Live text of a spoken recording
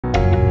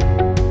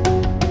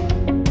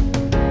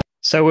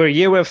So we're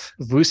here with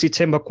Vusi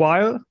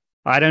Thembekwayo.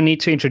 I don't need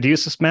to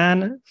introduce this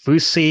man.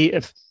 Vusi,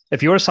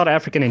 if you're a South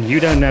African and you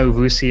don't know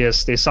who Vusi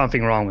is, there's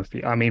something wrong with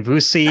you. I mean,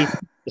 Vusi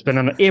has been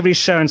on every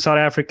show in South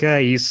Africa.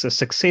 He's a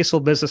successful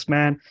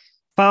businessman,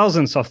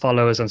 thousands of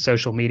followers on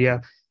social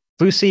media.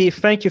 Vusi,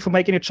 thank you for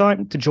making the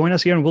time to join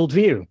us here in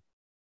WorldView.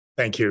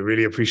 Thank you.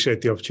 Really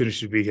appreciate the opportunity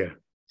to be here.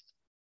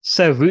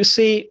 So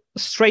Vusi,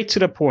 straight to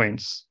the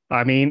point.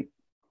 I mean,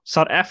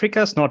 South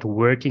Africa's not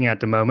working at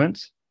the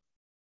moment.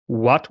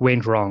 What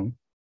went wrong?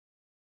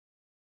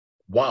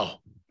 Wow,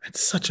 that's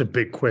such a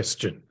big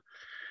question.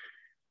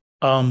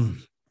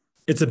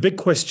 It's a big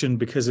question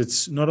because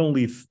it's not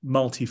only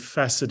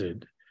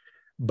multifaceted,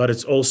 but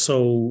it's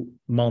also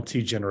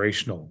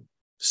multi-generational.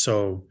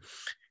 So,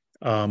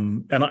 I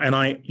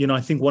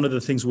think one of the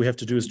things we have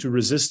to do is to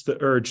resist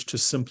the urge to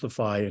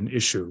simplify an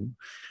issue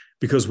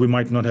because we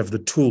might not have the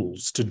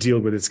tools to deal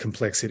with its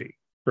complexity,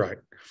 right?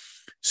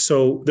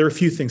 So there are a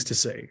few things to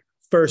say.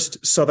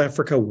 First, South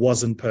Africa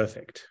wasn't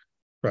perfect,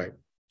 right?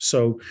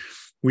 So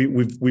we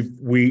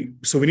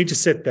need to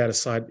set that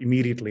aside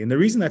immediately. And the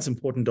reason that's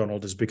important,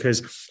 Donald, is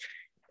because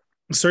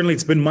certainly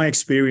it's been my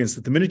experience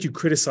that the minute you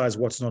criticize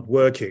what's not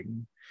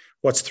working,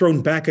 what's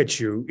thrown back at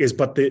you is,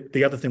 but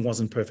the other thing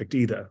wasn't perfect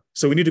either.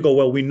 So we need to go,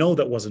 well, we know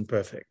that wasn't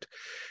perfect.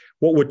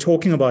 What we're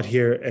talking about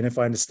here, and if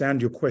I understand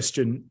your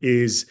question,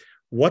 is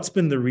what's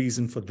been the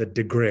reason for the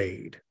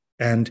degrade?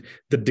 And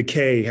the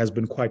decay has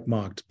been quite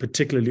marked,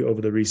 particularly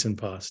over the recent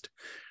past.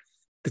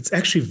 It's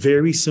actually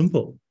very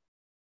simple.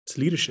 It's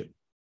leadership.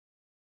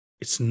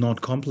 It's not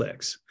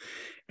complex.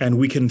 And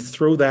we can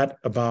throw that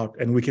about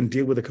and we can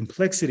deal with the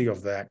complexity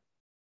of that.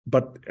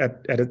 But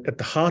at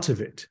the heart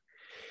of it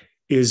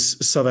is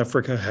South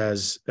Africa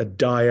has a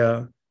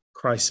dire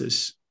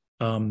crisis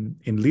in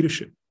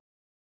leadership.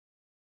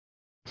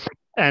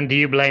 And do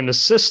you blame the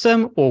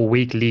system or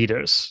weak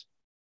leaders?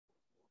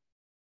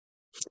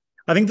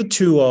 I think the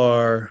two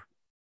are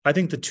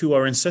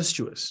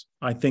incestuous.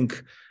 I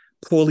think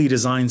poorly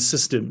designed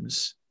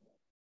systems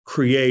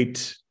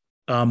create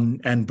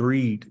and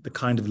breed the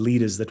kind of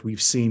leaders that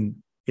we've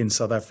seen in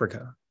South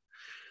Africa.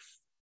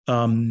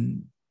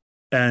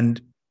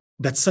 And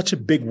that's such a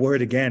big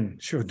word again.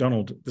 Sure,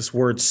 Donald, this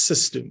word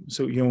system.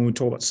 So, when we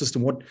talk about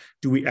system, what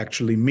do we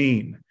actually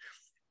mean?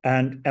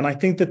 And I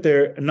think that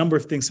there are a number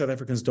of things South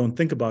Africans don't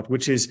think about,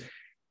 which is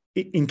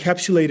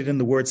encapsulated in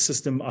the word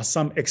system are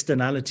some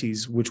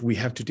externalities which we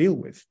have to deal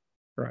with,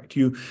 right?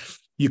 You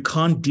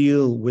can't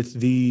deal with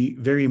the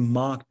very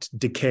marked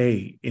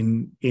decay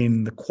in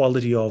the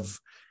quality of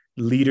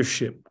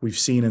leadership we've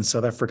seen in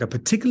South Africa,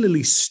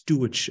 particularly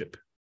stewardship.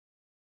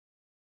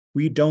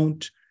 We've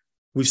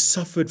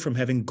suffered from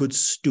having good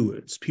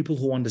stewards, people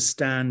who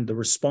understand the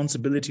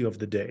responsibility of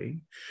the day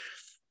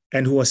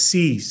and who are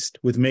seized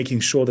with making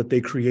sure that they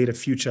create a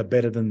future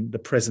better than the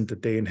present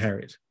that they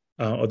inherit.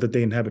 Or that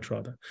they inhabit,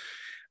 rather.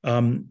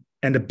 And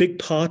a big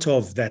part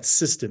of that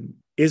system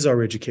is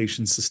our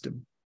education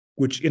system,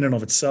 which in and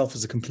of itself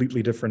is a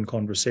completely different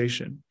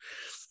conversation.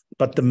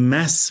 But the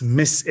mass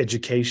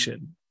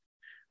miseducation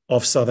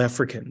of South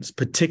Africans,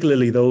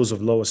 particularly those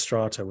of lower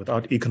strata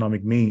without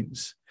economic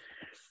means,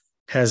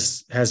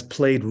 has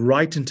played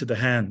right into the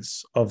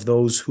hands of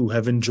those who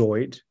have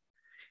enjoyed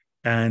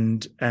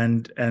and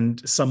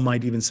some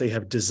might even say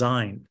have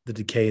designed the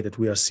decay that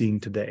we are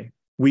seeing today.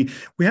 We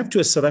have to,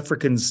 as South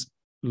Africans,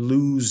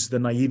 lose the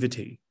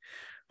naivety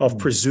of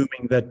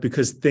presuming that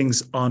because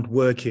things aren't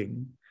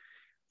working,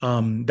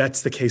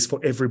 that's the case for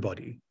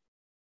everybody.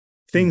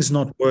 Things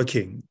not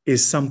working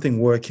is something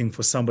working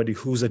for somebody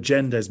whose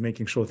agenda is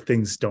making sure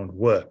things don't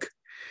work.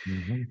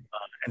 Mm-hmm.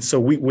 And so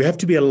we have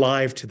to be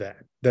alive to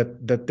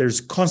that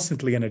there's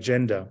constantly an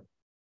agenda,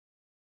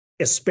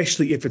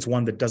 especially if it's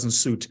one that doesn't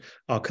suit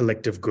our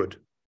collective good.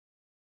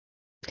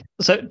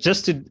 So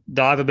just to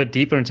dive a bit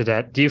deeper into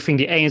that, do you think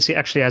the ANC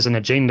actually has an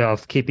agenda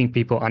of keeping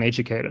people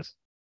uneducated?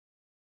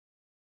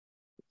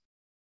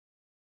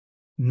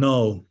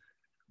 No,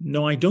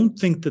 I don't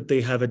think that they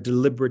have a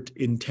deliberate,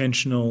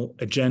 intentional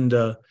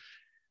agenda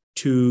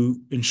to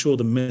ensure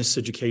the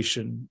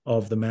miseducation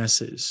of the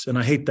masses. And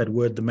I hate that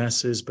word, the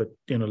masses, but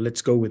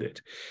let's go with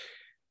it.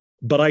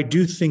 But I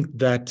do think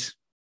that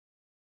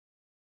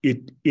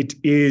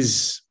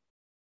it's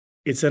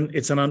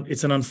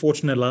an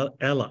unfortunate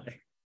ally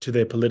to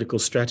their political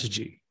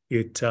strategy.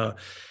 It's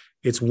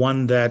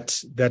one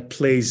that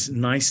plays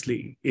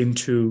nicely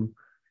into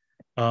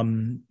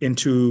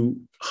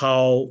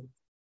how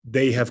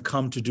they have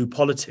come to do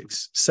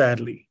politics,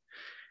 sadly.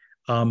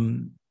 So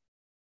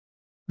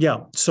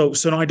no,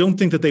 I don't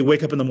think that they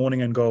wake up in the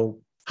morning and go,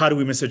 how do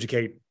we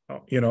miseducate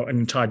an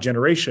entire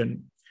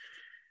generation?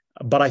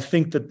 But I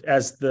think that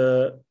as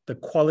the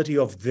quality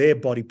of their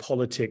body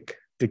politic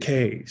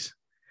decays,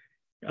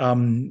 a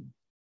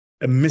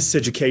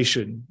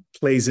miseducation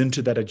plays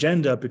into that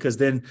agenda, because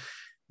then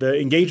the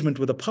engagement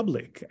with the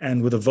public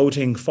and with the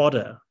voting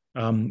fodder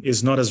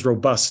is not as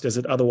robust as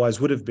it otherwise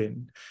would have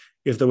been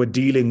if they were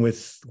dealing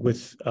with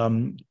a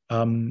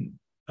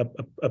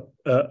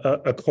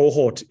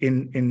cohort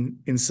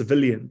in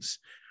civilians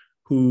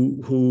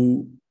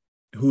who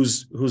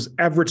whose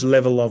average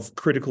level of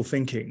critical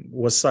thinking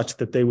was such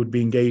that they would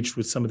be engaged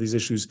with some of these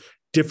issues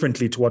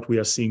differently to what we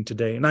are seeing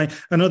today. And I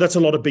know that's a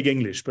lot of big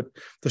English, but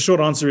the short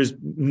answer is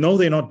no,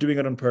 they're not doing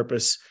it on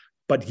purpose.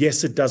 But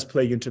yes, it does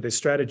play into their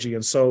strategy.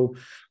 And so,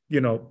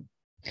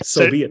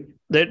 so be it.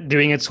 They're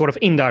doing it sort of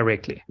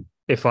indirectly,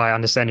 if I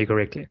understand you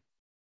correctly.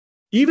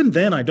 Even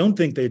then, I don't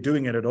think they're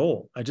doing it at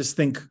all. I just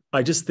think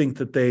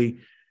that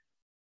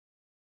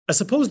I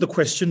suppose the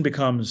question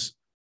becomes,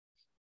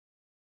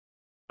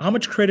 how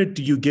much credit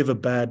do you give a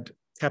bad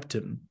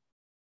captain?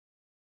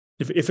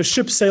 If a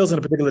ship sails in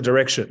a particular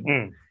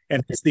direction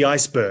and hits the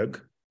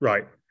iceberg,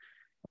 right,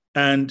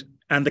 and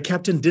the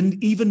captain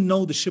didn't even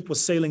know the ship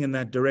was sailing in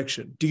that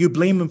direction, do you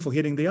blame him for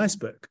hitting the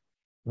iceberg?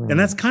 And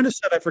that's kind of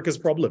South Africa's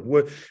problem.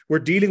 We're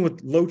dealing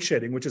with load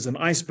shedding, which is an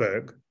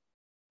iceberg,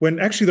 when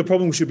actually the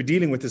problem we should be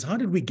dealing with is how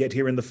did we get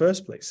here in the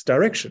first place?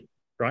 Direction,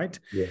 right?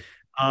 Yeah.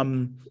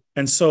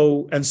 And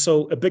so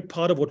a big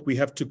part of what we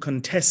have to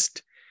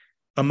contest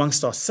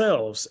amongst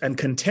ourselves and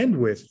contend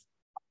with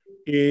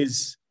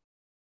is,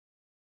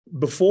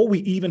 before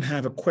we even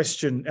have a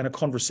question and a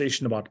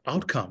conversation about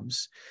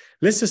outcomes,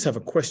 let's just have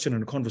a question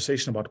and a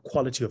conversation about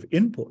quality of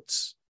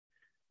inputs.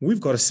 We've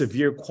got a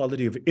severe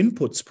quality of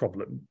inputs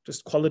problem,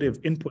 just quality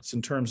of inputs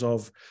in terms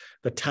of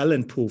the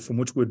talent pool from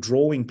which we're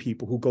drawing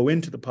people who go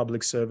into the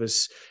public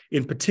service,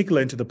 in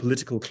particular into the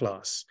political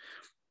class.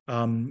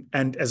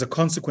 And as a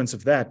consequence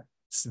of that,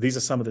 these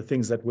are some of the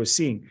things that we're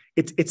seeing.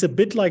 It's a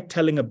bit like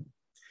telling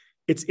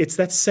it's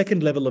that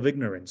second level of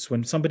ignorance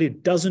when somebody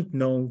doesn't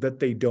know that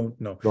they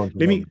don't know. Let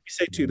me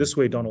say to you this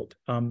way, Donald.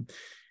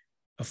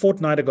 A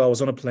fortnight ago, I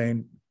was on a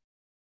plane,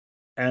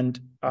 and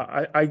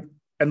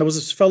there was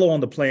this fellow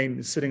on the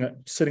plane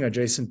sitting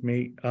adjacent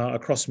me,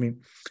 across me,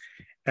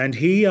 and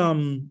he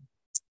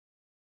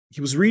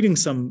was reading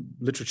some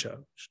literature,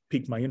 which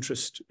piqued my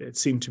interest. It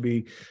seemed to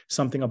be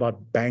something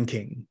about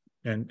banking,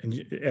 and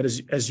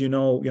as you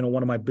know,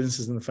 one of my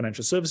businesses in the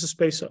financial services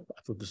space. So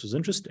I thought this was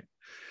interesting.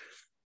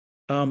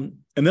 And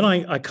then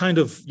I kind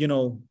of,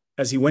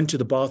 as he went to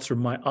the bathroom,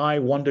 my eye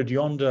wandered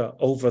yonder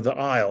over the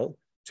aisle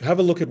to have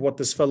a look at what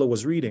this fellow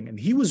was reading. And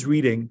he was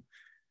reading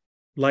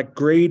like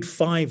grade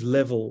 5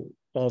 level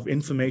of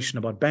information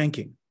about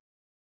banking.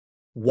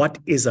 What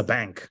is a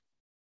bank?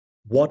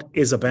 What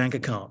is a bank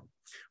account?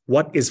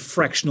 What is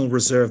fractional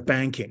reserve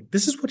banking?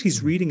 This is what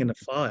he's reading in a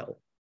file.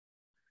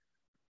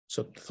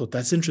 So I thought,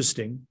 that's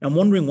interesting. I'm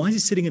wondering, why is he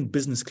sitting in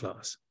business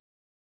class?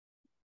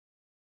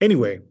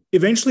 Anyway,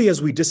 eventually,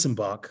 as we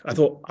disembark, I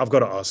thought, I've got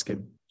to ask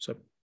him. So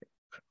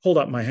I hold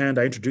out my hand,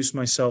 I introduced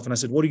myself, and I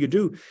said, what do you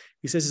do?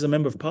 He says he's a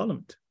member of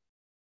parliament.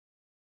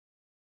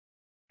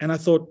 And I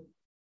thought,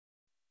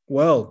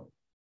 well,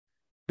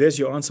 there's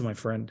your answer, my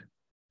friend.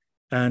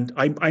 And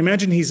I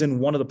imagine he's in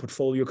one of the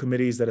portfolio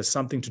committees that has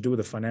something to do with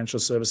the financial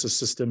services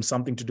system,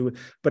 something to do with,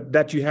 but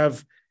that you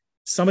have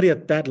somebody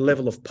at that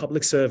level of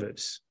public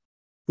service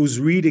who's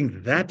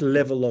reading that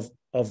level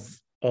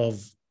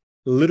of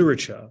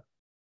literature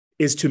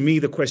is, to me,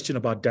 the question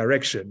about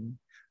direction,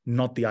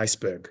 not the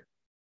iceberg.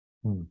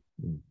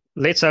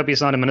 Let's hope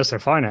he's not a minister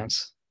of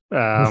finance.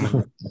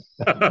 No.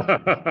 But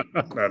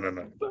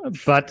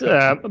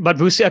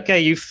Vusi,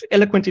 okay, you've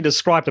eloquently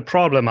described the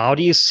problem. How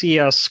do you see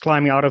us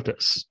climbing out of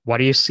this? What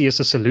do you see as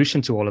a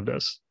solution to all of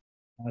this?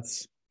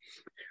 That's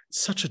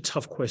such a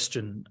tough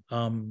question.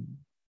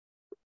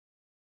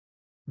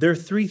 There are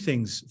 4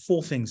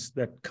 things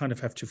that kind of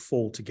have to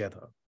fall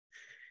together.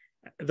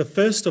 The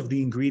first of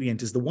the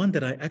ingredient is the one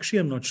that I actually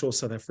am not sure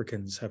South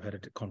Africans have had a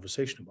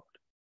conversation about.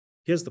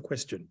 Here's the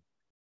question.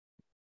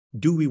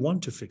 Do we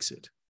want to fix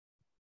it?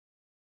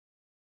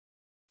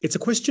 It's a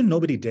question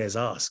nobody dares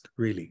ask,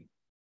 really.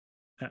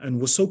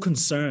 And we're so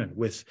concerned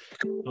with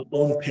our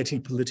own petty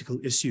political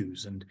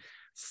issues and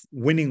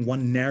winning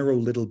one narrow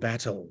little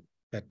battle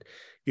that,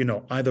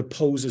 either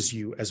poses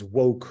you as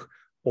woke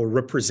or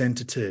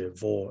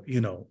representative or,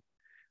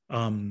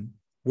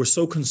 we're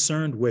so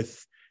concerned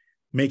with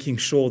making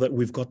sure that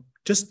we've got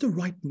just the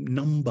right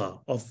number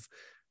of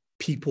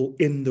people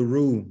in the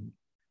room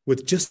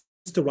with just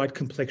the right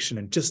complexion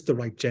and just the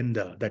right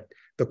gender, that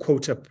the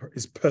quota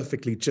is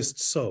perfectly just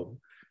so,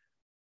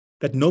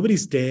 that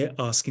nobody's dare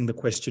asking the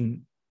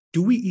question,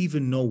 do we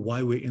even know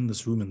why we're in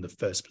this room in the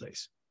first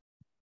place?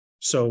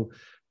 So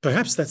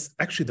perhaps that's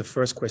actually the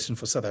first question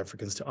for South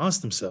Africans to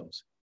ask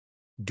themselves.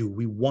 Do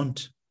we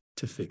want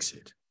to fix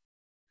it?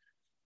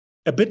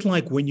 A bit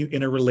like when you're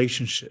in a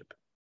relationship,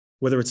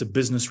 whether it's a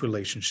business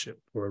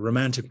relationship or a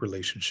romantic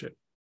relationship,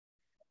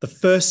 the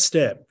first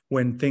step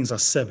when things are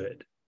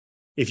severed,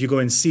 if you go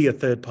and see a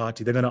third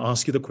party, they're going to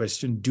ask you the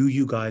question, do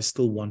you guys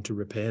still want to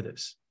repair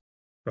this?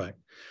 Right?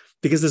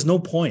 Because there's no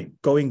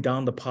point going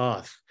down the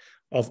path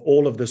of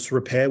all of this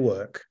repair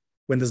work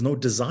when there's no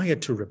desire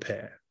to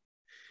repair.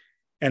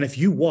 And if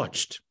you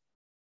watched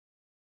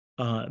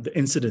the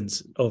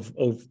incidents of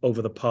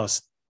over the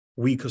past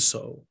week or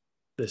so,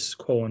 this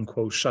quote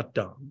unquote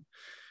shutdown,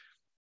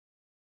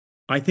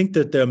 I think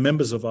that there are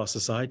members of our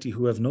society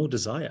who have no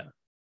desire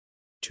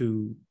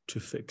to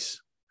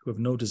fix, who have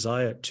no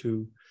desire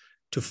to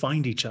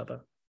find each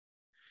other.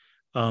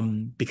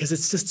 because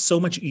it's just so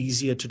much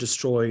easier to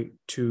destroy,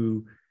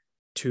 to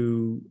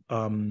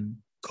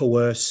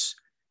coerce.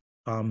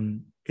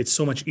 It's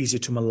so much easier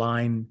to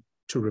malign,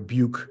 to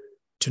rebuke,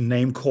 to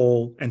name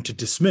call, and to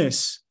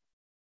dismiss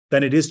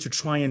than it is to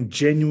try and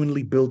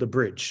genuinely build a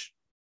bridge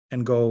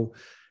and go,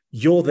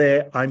 you're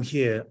there, I'm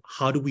here.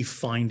 How do we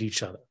find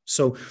each other?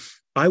 So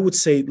I would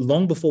say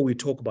long before we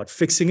talk about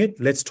fixing it,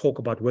 let's talk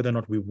about whether or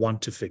not we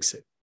want to fix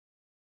it.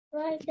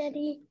 Right,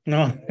 Daddy.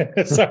 No,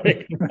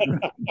 sorry.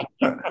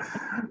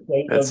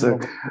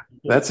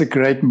 That's a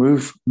great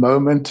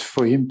moment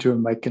for him to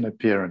make an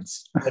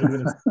appearance.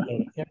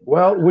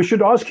 Well, we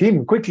should ask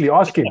him, quickly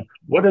ask him.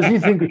 What does he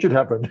think should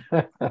happen?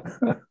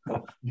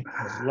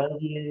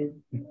 Love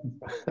you.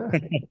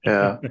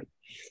 Yeah.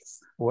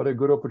 What a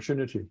good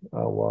opportunity.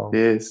 Oh, wow.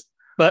 Yes.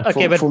 But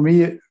okay, for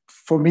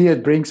me,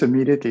 it brings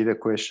immediately the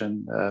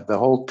question, the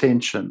whole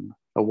tension,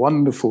 a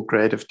wonderful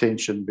creative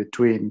tension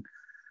between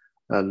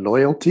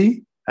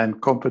loyalty and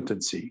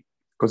competency,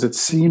 because it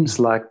seems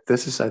like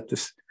this is at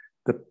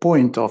the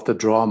point of the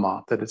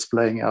drama that it's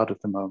playing out at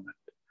the moment.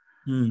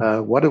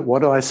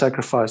 What do I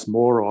sacrifice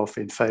more of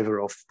in favor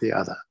of the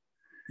other?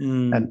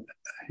 And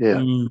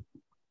yeah.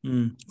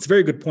 It's a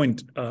very good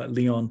point,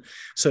 Leon.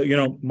 So,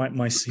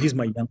 he's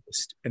my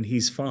youngest and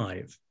he's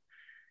 5.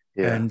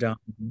 Yeah. And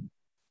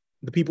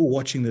the people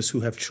watching this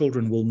who have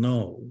children will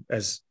know,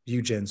 as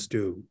you gents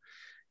do,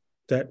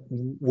 that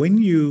when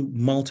you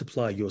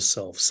multiply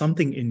yourself,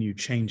 something in you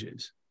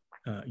changes.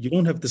 You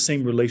don't have the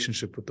same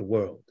relationship with the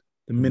world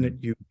the minute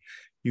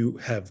you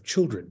have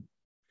children.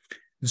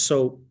 And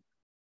so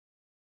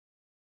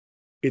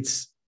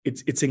it's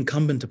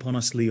incumbent upon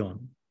us,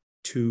 Leon,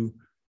 to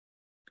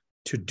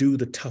do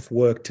the tough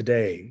work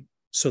today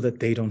so that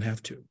they don't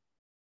have to.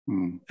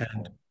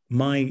 And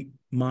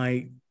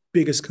my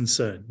biggest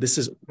concern, this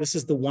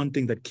is the one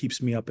thing that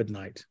keeps me up at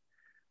night,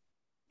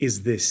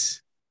 is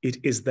this.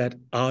 It is that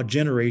our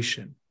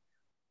generation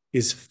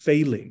is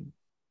failing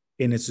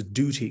in its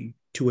duty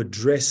to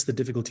address the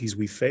difficulties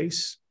we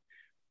face.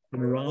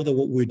 And rather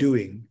what we're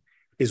doing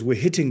is we're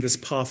hitting this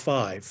par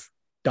 5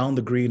 down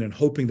the green and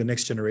hoping the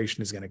next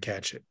generation is going to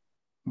catch it.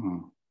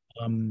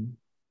 And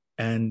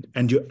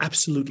you're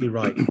absolutely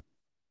right.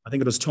 I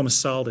think it was Thomas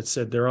Sowell that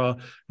said there are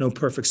no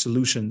perfect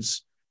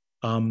solutions.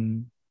 I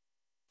think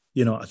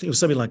it was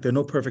something like there are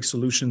no perfect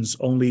solutions,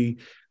 only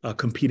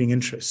competing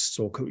interests,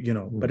 or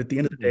But at the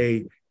end of the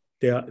day,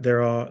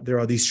 there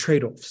are these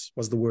trade-offs,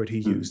 was the word he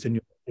used, and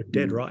you're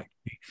dead right.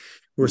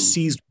 We're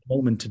seized with a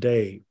moment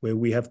today where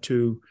we have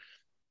to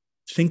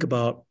think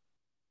about,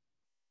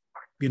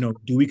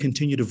 do we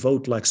continue to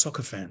vote like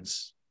soccer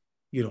fans?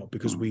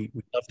 Because we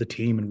love the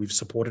team and we've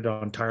supported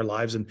our entire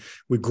lives, and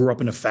we grew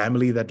up in a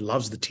family that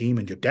loves the team,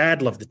 and your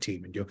dad loved the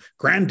team and your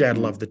granddad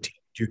loved the team.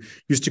 You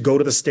used to go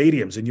to the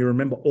stadiums and you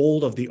remember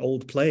all of the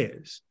old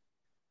players.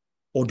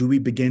 Or do we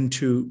begin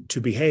to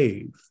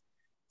behave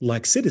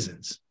like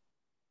citizens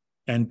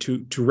and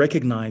to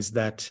recognize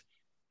that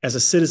as a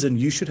citizen,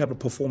 you should have a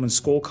performance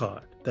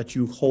scorecard that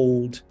you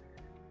hold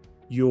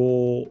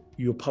your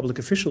public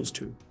officials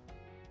to,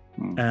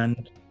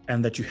 and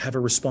that you have a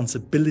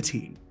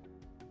responsibility,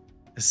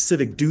 a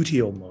civic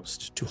duty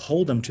almost, to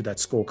hold them to that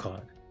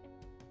scorecard,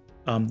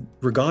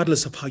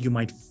 regardless of how you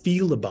might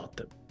feel about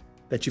them,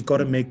 that you've got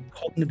to make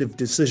cognitive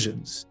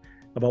decisions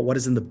about what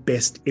is in the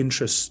best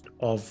interest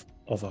of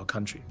our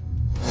country.